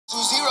2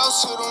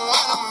 zeros to the 1,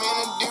 I'm in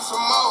a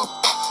different mode.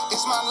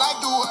 It's my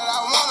life, do what I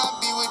wanna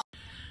be with.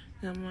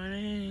 Good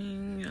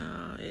morning,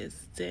 y'all.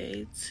 It's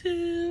day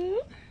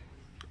 2.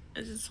 I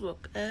just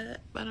woke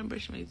up. I done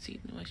brushed my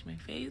teeth and washed my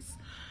face.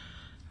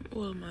 I'm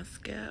oiling my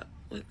scalp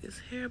with this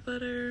hair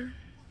butter.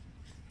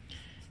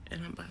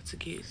 And I'm about to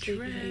get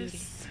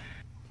dressed.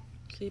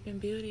 Sleeping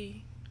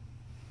Beauty.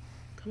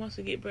 Come on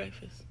to get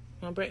breakfast.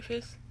 Want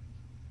breakfast?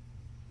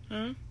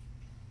 Huh?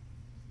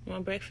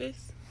 Want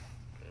breakfast?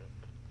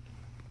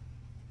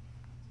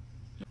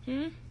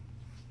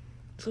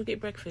 Let's go get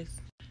breakfast.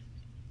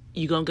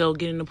 You gonna go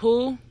get in the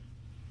pool?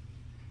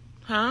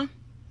 Huh?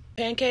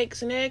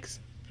 Pancakes and eggs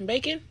and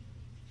bacon?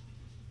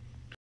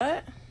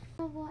 What?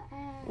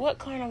 What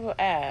carnival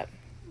app?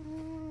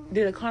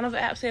 Did a carnival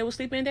app say it was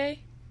sleeping day?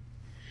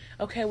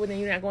 Okay, well then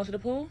you're not going to the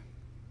pool?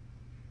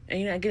 And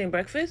you're not getting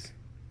breakfast?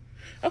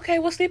 Okay,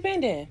 well sleep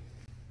in then.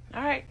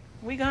 Alright,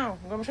 we gone.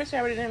 Grandma Tracy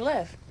already done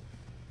left.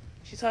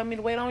 She told me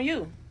to wait on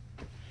you.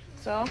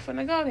 So I'm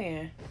finna go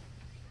then.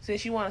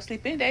 Since you want to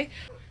sleep in day,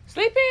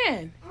 sleep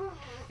in.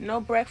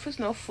 No breakfast,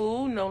 no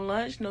food, no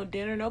lunch, no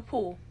dinner, no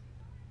pool.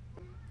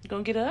 You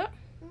gonna get up?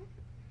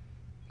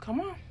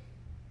 Come on.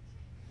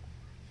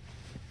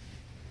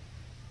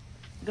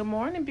 Good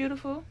morning,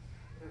 beautiful.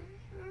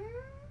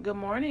 Good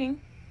morning.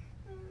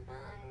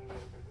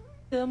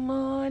 Good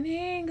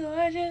morning,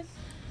 gorgeous.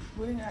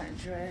 We got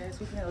dressed.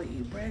 We finna go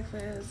eat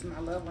breakfast. My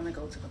love wanna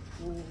go to the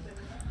pool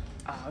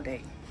all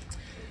day.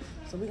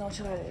 So we gonna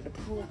chill out at the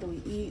pool after we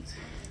eat.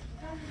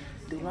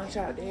 Do lunch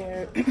out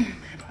there.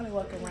 Probably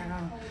walk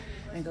around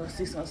and go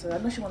see some. So I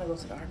know she wanna go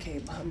to the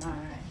arcade, but her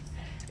mind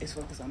is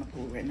focused on the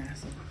pool right now.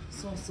 So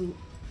swimsuit,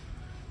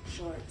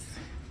 shorts.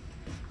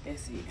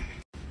 That's it.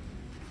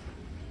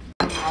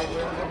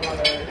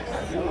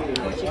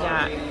 What you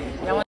got?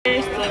 Y'all want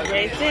this? It's a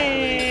great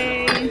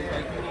day.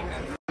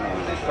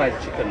 Fried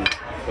chicken,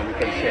 so we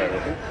can share it.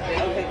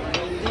 Okay.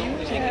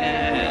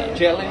 Chicken.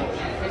 Jelly.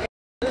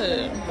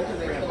 Good.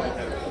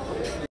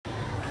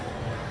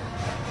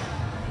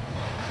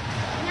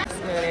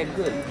 Smell that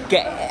good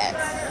gas.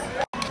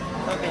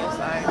 Okay,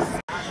 sorry.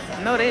 I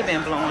know they've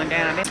been blowing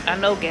down. I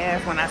know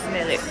gas when I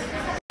smell it.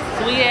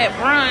 So we at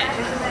brunch.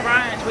 This is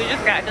brunch. We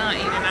just got done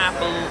eating our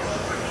food.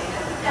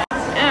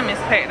 And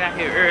it's packed out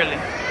here early.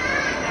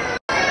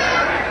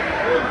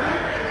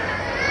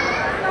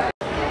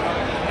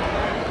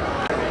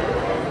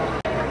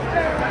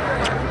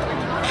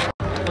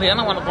 We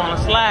don't want to go on a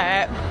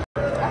slide.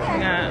 We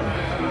got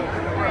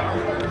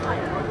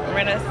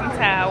rent us some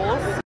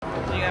towels.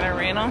 You gotta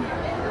rent them.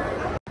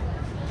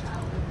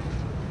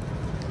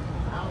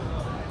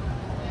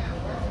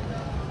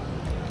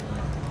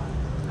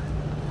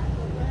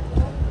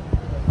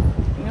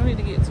 You don't need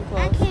to get too close.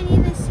 I can't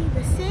even see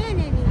the sand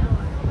anymore.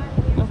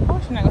 Of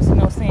course you're not gonna see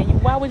no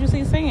sand. Why would you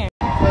see sand?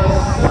 The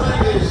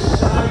sun is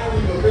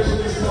shining,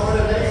 officially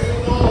started. Make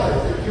some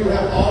noise if you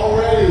have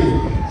already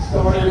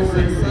started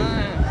drinking.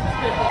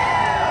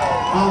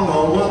 On the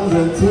ones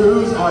and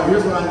twos. All right,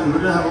 here's what I need.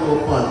 We're gonna have a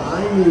little fun. I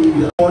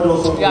need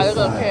orders on Y'all this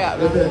look side. up.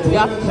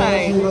 Y'all can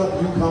change. You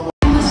come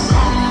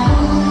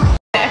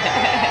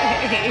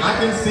I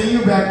can see you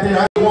back there.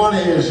 I want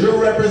to is you're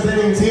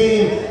representing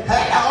team.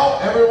 Hello.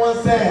 Everyone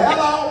say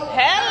hello.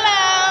 Hello.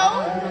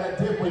 Oh, you gotta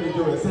dip when you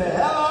do it. Say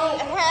hello.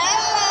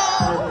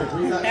 Hello. Perfect.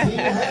 We got team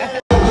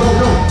head. Go,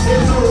 go.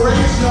 It's a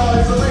race, y'all.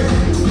 It's a race.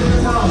 Get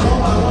us out one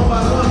by one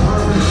by one.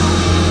 Perfect.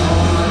 Oh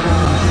my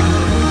God.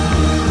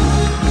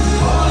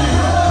 Party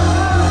roll.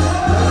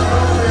 Let's go,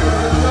 baby.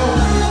 Let's go.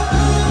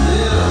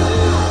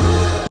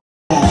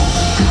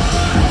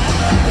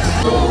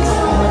 Oh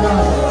my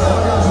God. Oh my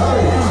God.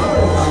 Hurry.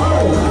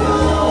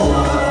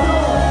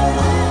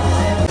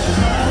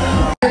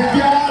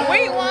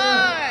 We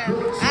won.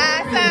 I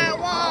said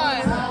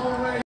won.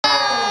 Oh.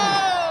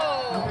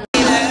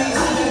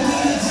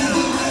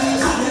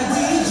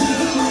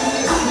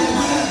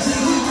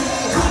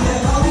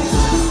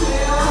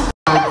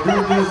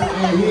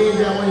 And he ain't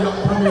got one. Y'all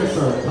come here,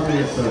 sir. Come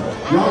here, sir.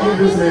 Y'all give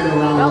this man a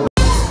round of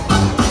applause.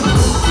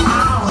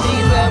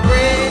 She's a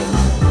brick.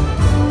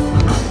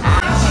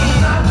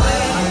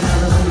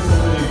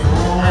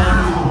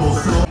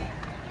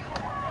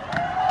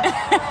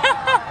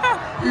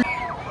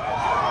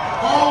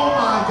 Oh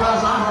my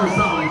gosh, I heard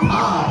something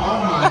pop. Oh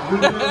my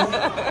goodness.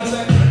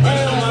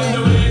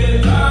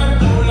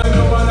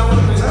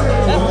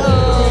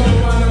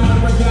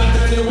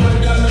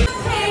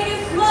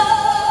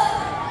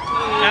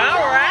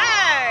 All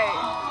right.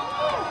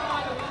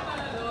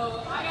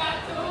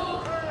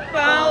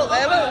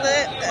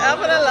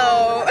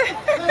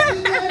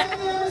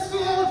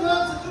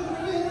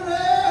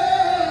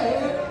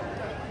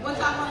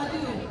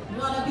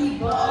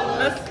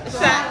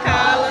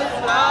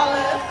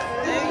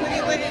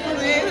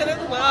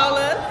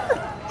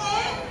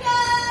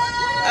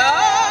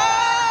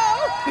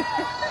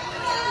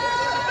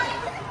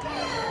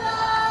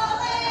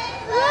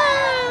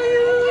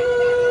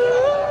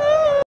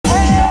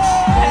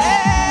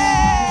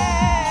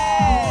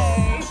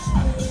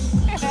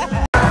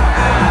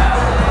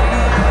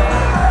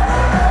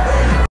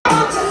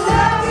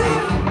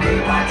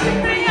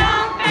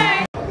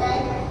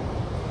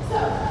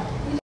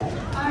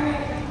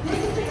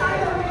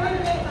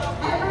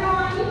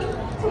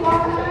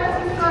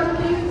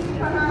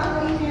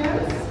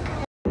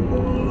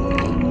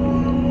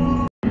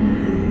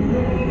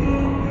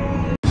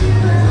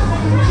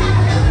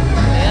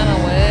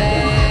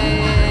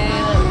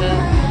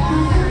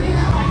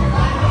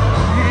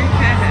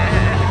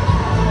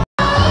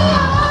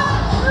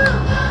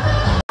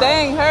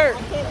 Dang, hurt.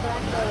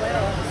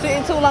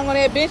 Sitting too long on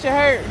that bench, it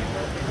hurt.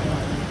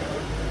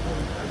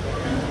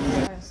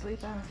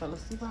 I fell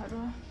asleep out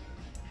there.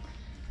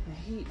 The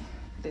heat,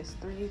 that's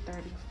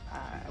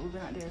 3:35. We've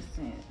been out there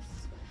since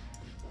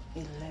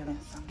 11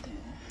 something.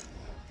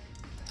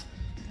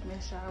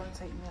 Make sure I would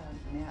take me a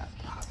nap,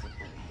 possibly.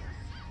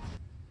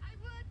 I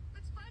would,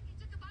 but Sparky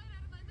took a bite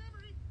out of my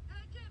memory, and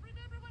I can't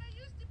remember what I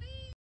used to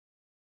be.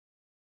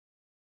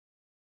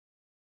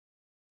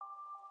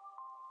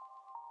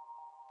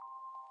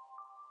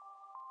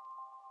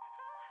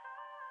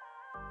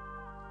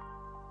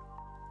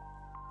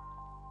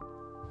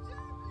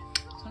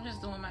 So I'm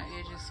just doing my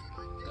edges.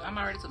 I'm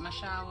already took my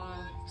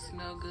shower,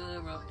 smell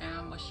good, rub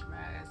down,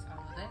 moisturize, all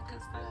of that good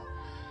stuff.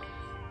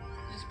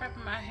 Just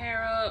prepping my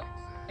hair up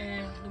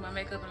and do my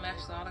makeup and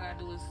lashes. All I gotta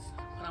do is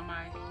put on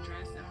my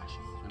dress and my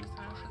shoes when it's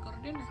time to go to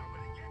dinner.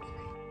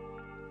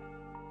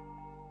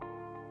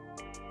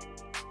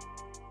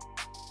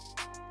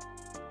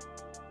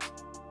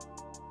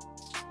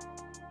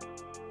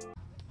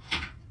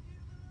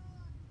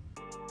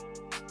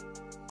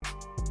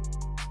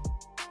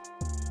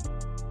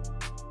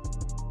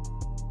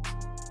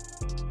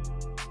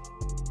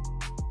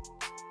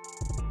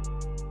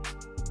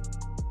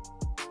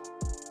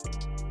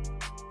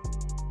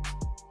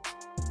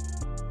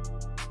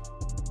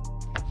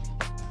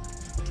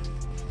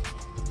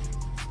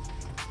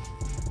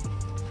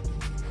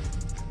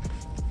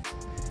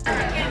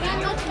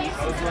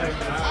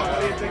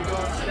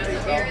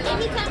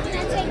 Anytime when I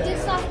take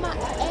this off my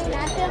and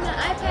I film my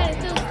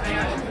iPad too.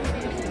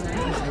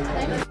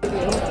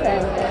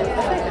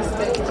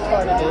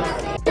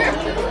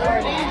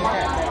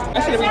 I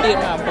should have redid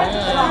my bun.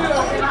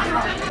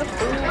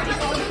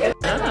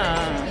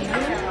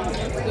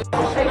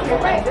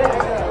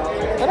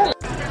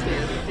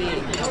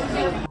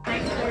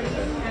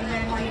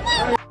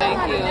 Thank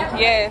you.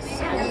 Yes.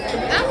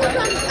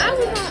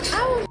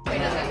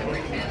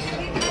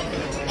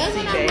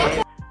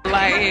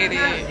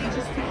 Lightheaded.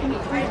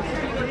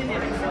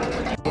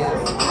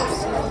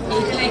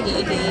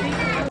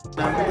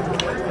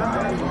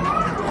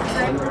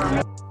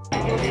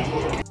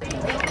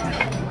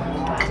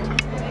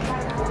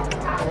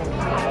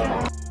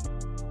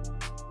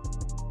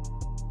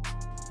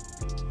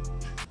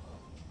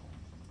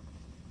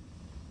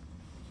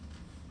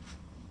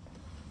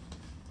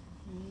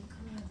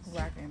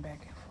 Rocking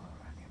back and forth,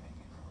 rocking back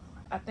and forth.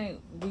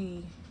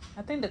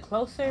 I think the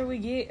closer we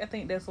get, I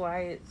think that's why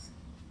it's.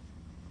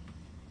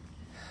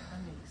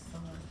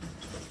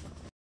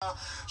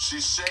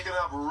 She's shaking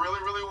up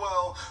really, really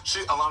well.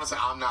 Alana said,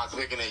 I'm not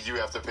picking it. You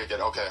have to pick it.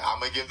 Okay, I'm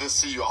going to give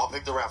this to you. I'll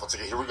pick the raffle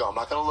ticket. Here we go. I'm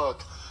not going to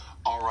look.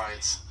 All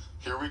right,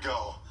 here we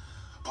go.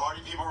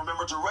 Party people,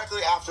 remember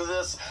directly after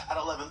this at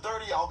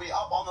 11:30, I'll be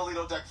up on the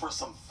Lido deck for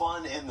some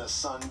fun in the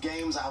Sun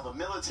Games. I have a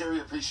military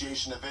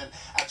appreciation event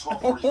at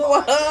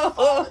 12:45.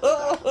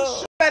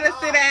 Whoa! Better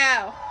sit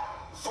down.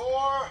 4,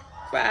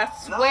 I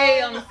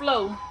sway on the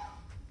floor.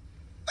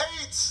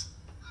 8.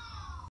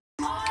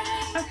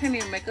 I can't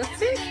even make a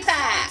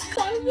TikTok.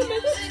 Can't even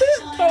make a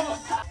TikTok.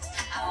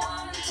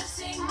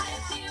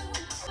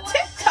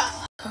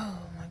 TikTok. Oh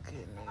my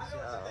goodness,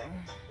 y'all.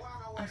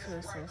 I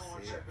feel so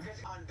sick.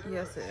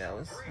 Yesterday I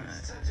was fine.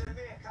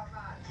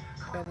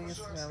 Earlier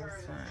yesterday I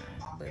was fine.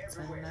 But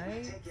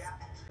tonight,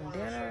 from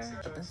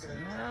dinner up until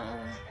now,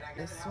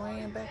 the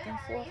swaying back and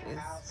forth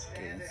is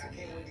getting to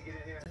me.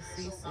 The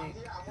seasick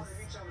is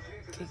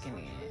kicking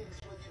in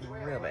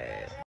real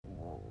bad.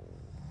 Whoa.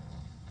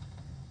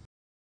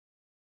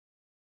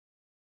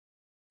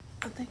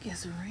 I think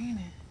it's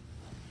raining.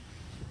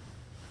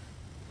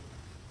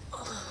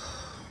 I'm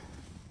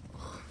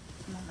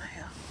on my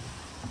hair.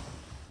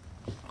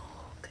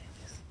 Oh,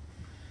 goodness.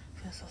 I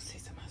feel so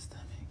sick to my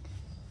stomach.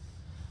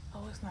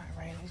 Oh, it's not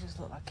raining. It just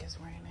looks like it's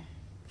raining.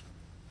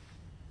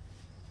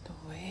 The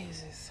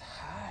waves is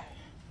high.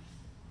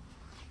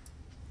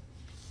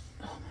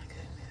 Oh, my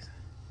goodness.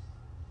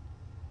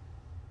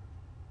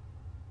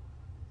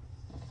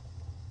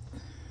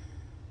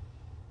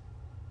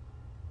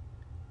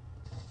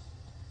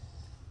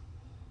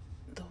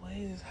 The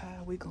wave is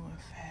high. We going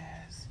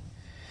fast.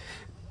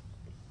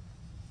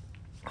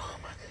 Oh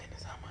my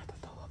goodness, I'm about to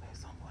throw up at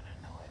some point. I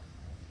know it.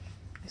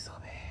 It's so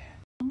bad.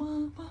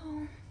 Boom,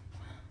 boom.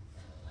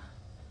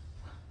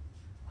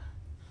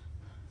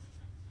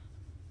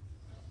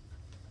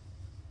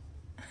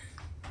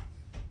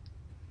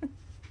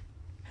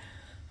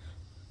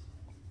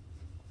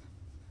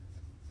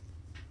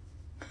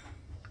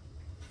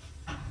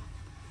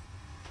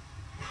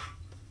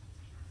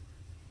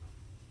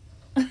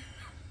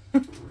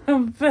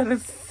 I'm better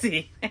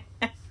see.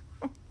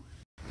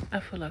 I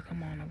feel like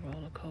I'm on a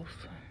roller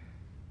coaster.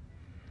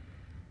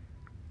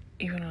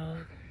 Even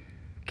though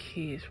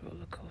kids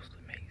roller coaster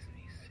makes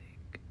me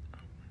sick. Oh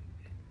my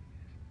goodness.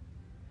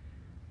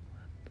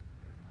 What the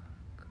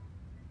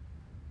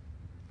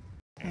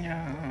fuck? No.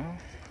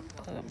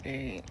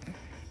 Update.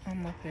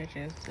 I'm up here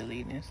just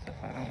deleting stuff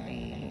I don't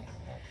need.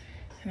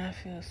 And I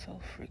feel so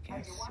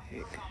freaking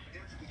sick.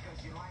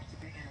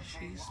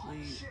 She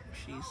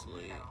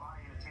sleep.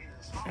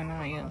 And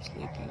I am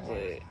sleepy,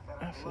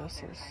 but I feel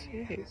so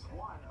sick.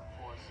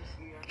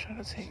 Try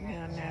to take me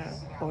a nap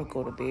or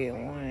go to bed.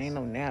 Ain't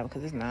no nap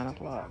because it's 9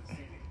 o'clock.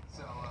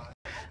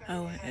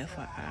 Oh, and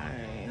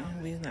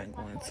FYI, we're not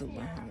going to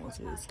Bahamas.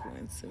 We're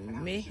going to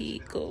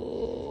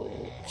Mexico.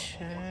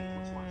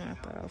 Child, I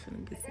thought I was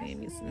going to be seeing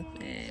me some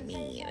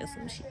family or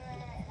some shit.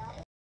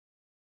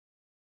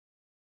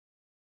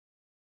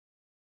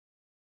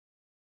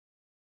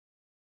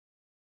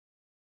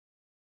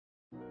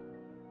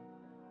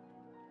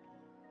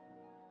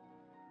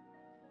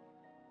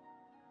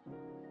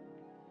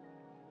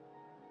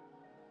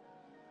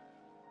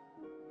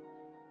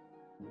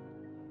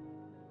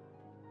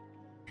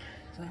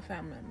 So I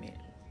found my man.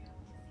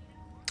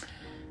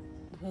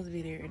 We're supposed to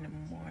be there in the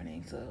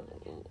morning, so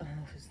I don't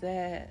know if it's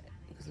that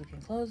because we're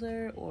getting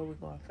closer or we're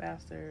going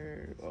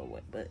faster or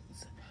what, but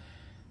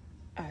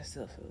I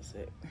still feel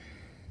sick.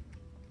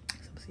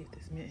 So let's see if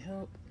this might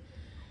help.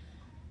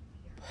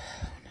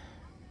 I don't know.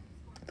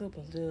 I threw up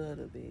a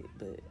little bit,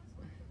 but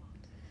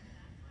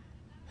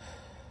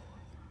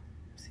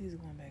she's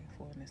going back and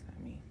forth and it's not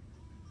me.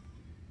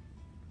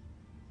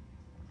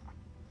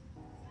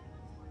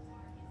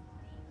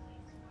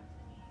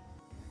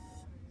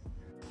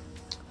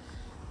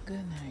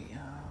 Good night,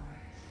 y'all.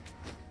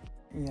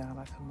 Y'all,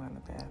 I come out of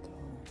the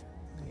bathroom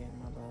getting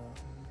my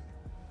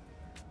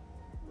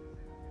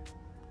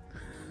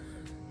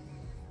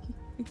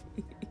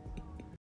love.